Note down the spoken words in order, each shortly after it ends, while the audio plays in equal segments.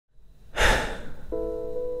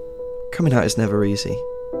Coming out is never easy.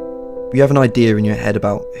 You have an idea in your head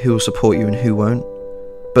about who will support you and who won't,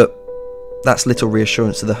 but that's little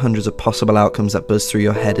reassurance to the hundreds of possible outcomes that buzz through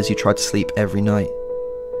your head as you try to sleep every night.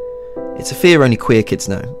 It's a fear only queer kids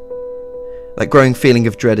know. That growing feeling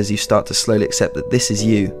of dread as you start to slowly accept that this is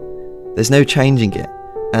you. There's no changing it,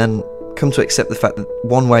 and come to accept the fact that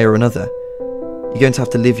one way or another, you're going to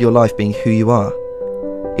have to live your life being who you are.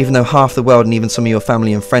 Even though half the world and even some of your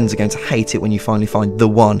family and friends are going to hate it when you finally find the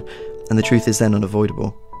one, and the truth is then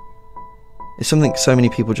unavoidable. It's something so many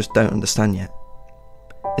people just don't understand yet.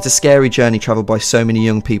 It's a scary journey travelled by so many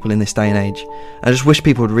young people in this day and age, and I just wish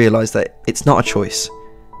people would realise that it's not a choice,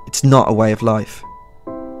 it's not a way of life.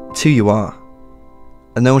 It's who you are,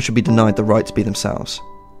 and no one should be denied the right to be themselves.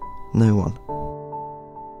 No one.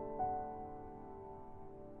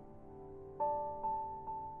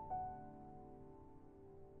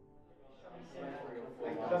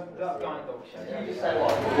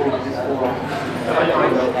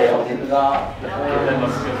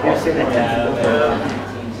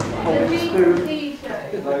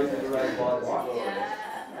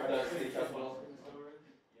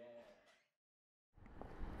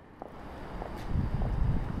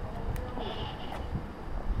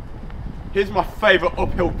 Here's my favourite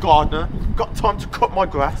uphill gardener. Got time to cut my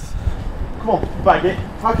grass. Come on, bag it.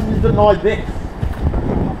 How can you deny this?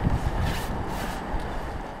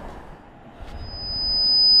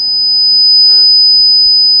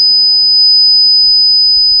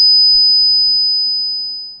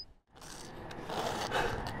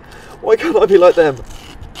 Why can't I be like them?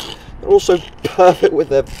 They're all so perfect with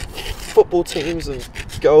their football teams and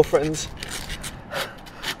girlfriends.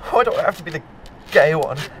 Why do I have to be the gay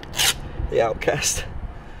one? The outcast.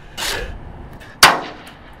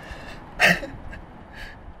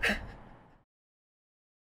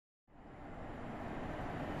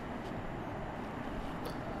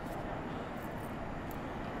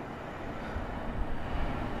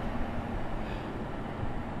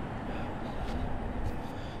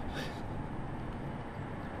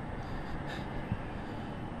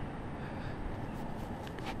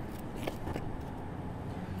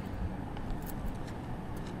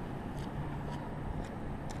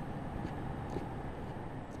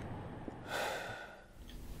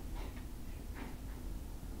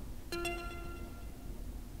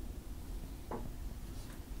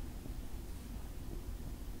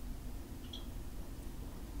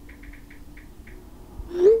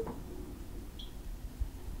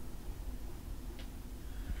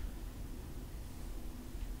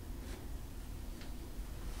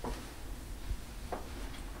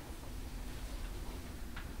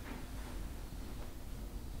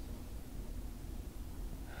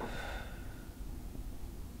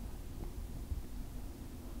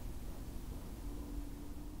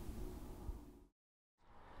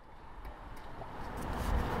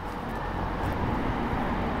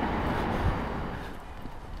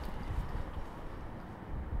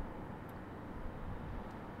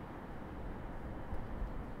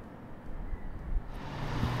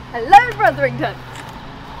 Hello, Brotherington!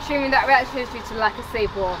 Assuming that reaction is due to lack of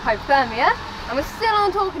sleep or hypothermia, and we're still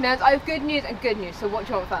on talking notes, I have good news and good news, so what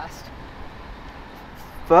do you want first?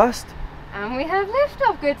 First? And we have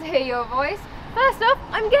liftoff, good to hear your voice. First off,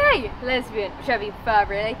 I'm gay! Lesbian, whichever you prefer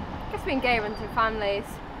really. Guess being gay runs in families.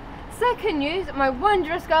 Second news, my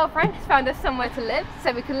wondrous girlfriend has found us somewhere to live,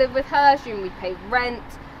 so we can live with her, assuming we pay rent.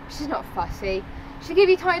 She's not fussy. She'll give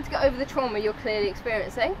you time to get over the trauma you're clearly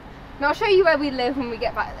experiencing. Now I'll show you where we live when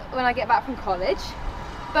I get back from college.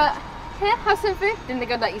 But here, have some food. Didn't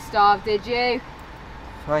think I'd let you starve, did you?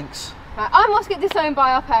 Thanks. Right, I must get disowned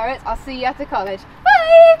by our parents. I'll see you after college.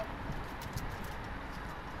 Bye!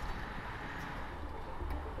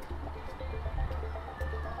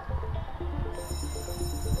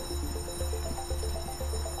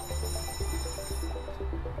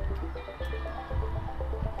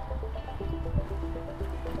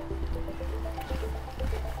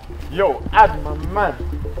 Yo, add my man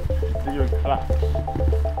to your class.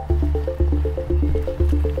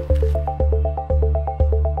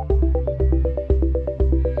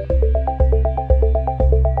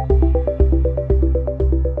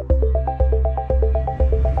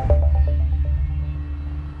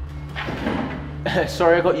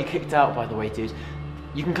 Sorry I got you kicked out, by the way, dude.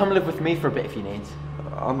 You can come live with me for a bit if you need.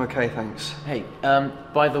 I'm okay, thanks. Hey,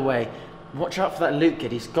 by the way, watch out for that Luke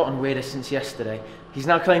kid. He's gotten weirder since yesterday. He's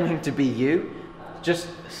now claiming to be you. Just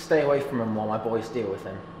stay away from him while my boys deal with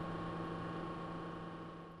him.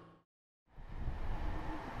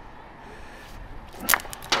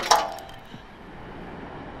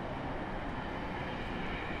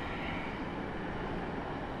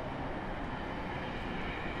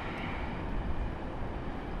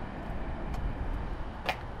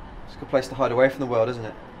 Good place to hide away from the world, isn't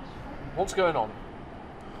it? What's going on?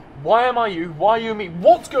 Why am I you? Why are you me?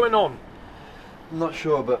 What's going on? I'm not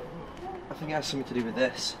sure, but I think it has something to do with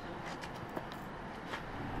this.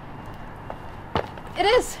 It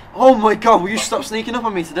is. Oh my god, will you stop sneaking up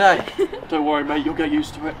on me today? Don't worry, mate, you'll get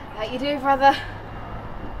used to it. Like you do, brother.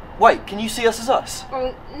 Wait, can you see us as us?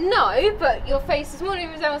 Well, no, but your face this morning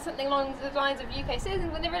resembles something along the lines of UK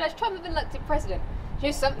citizens when they realised Trump had been elected president. You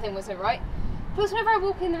knew something wasn't right. Plus, whenever I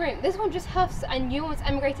walk in the room, this one just huffs and you almost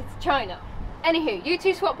emigrated to China. Anywho, you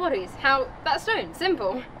two swap bodies. How? That's stone.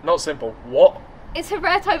 Simple. Not simple. What? It's a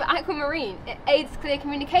rare type of aquamarine. It aids clear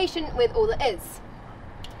communication with all that is.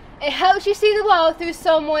 It helps you see the world through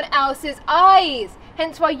someone else's eyes.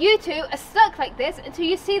 Hence why you two are stuck like this until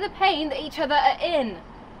you see the pain that each other are in.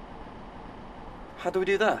 How do we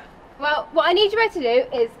do that? Well, what I need you both to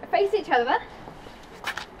do is face each other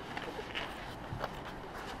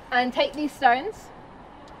and take these stones.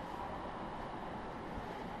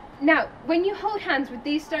 Now, when you hold hands with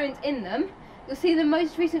these stones in them, you'll see the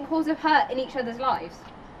most recent cause of hurt in each other's lives.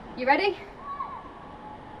 You ready?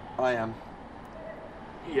 I am.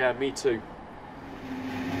 Yeah, me too.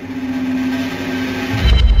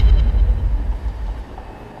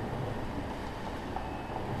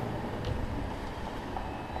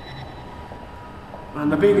 Man,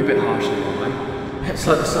 they're being a bit harsh there, aren't It's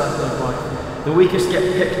like the circle of life. The weakest get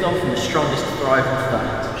picked off and the strongest thrive off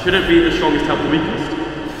that. they? Shouldn't be the strongest help the weakest.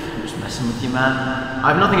 I'm just messing with you, man. I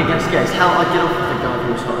have nothing against gays. Hell, I'd get off with a guy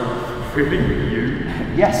who was horrible. Really?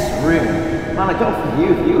 You? Yes, really. Man, I'd get off with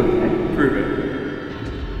you if you were gay. Prove it.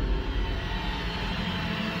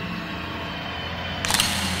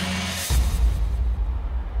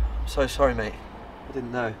 I'm so sorry, mate. I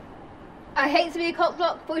didn't know. I hate to be a cock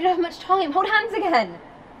block, but we don't have much time. Hold hands again.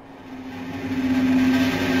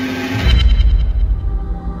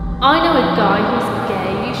 I know a guy who's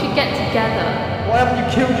gay. You should get together. Why haven't you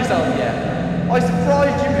killed yourself yet? I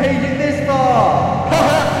surprised you made it this far!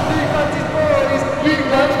 Luke loves his boys! Luke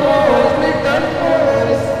loves boys! Luke loves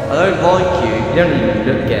boys! I don't like you. You don't even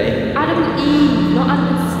look gay. Adam and Eve, not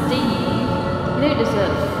Adam and Steve. You don't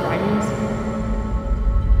deserve friends.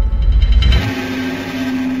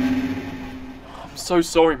 I'm so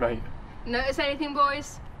sorry, mate. Notice anything,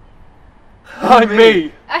 boys? I'm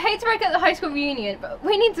me! I hate to break up the high school reunion, but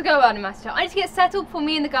we need to go out, Master. I need to get settled before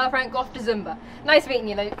me and the girlfriend go off to Zumba. Nice meeting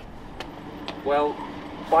you, Luke. Well,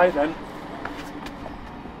 bye then.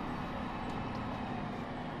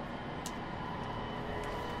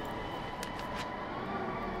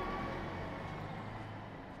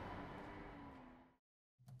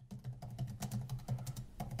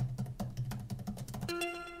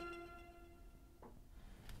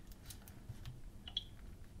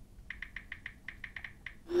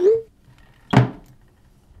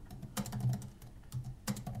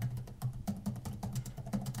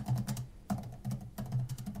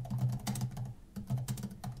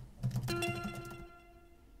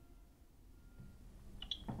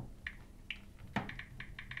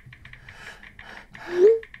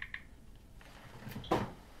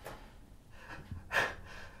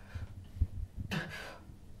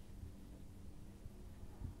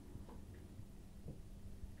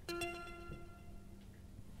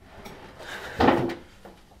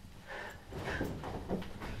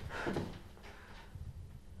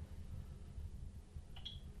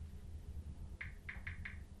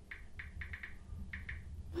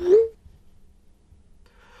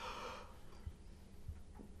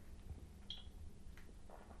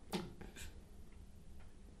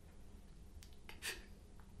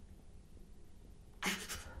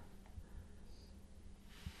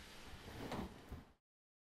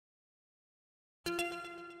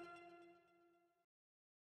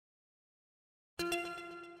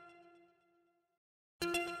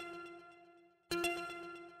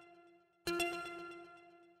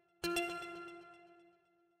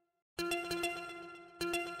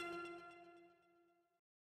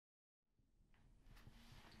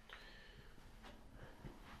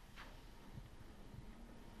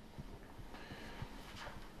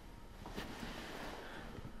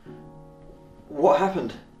 What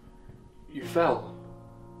happened? You fell.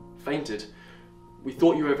 Fainted. We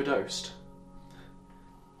thought you overdosed.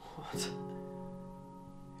 What?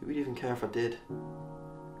 Who would even care if I did?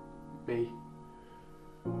 Me.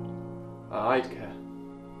 I'd care.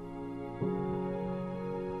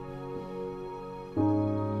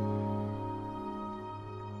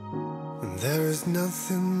 There is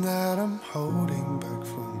nothing that I'm holding back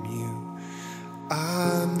from you.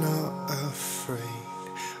 I'm not afraid.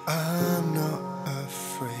 I'm not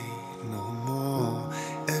afraid no more.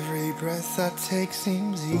 Every breath I take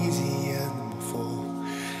seems easier than before.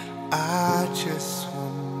 I just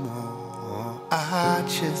want more. I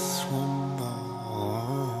just want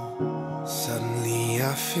more. Suddenly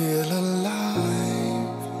I feel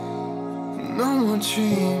alive. No more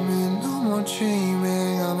dreaming, no more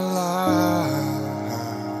dreaming, I'm alive.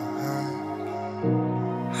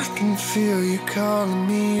 I can feel you calling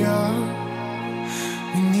me out.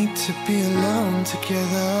 We need to be alone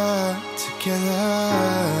together,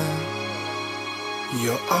 together.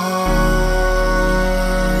 Your oxygen.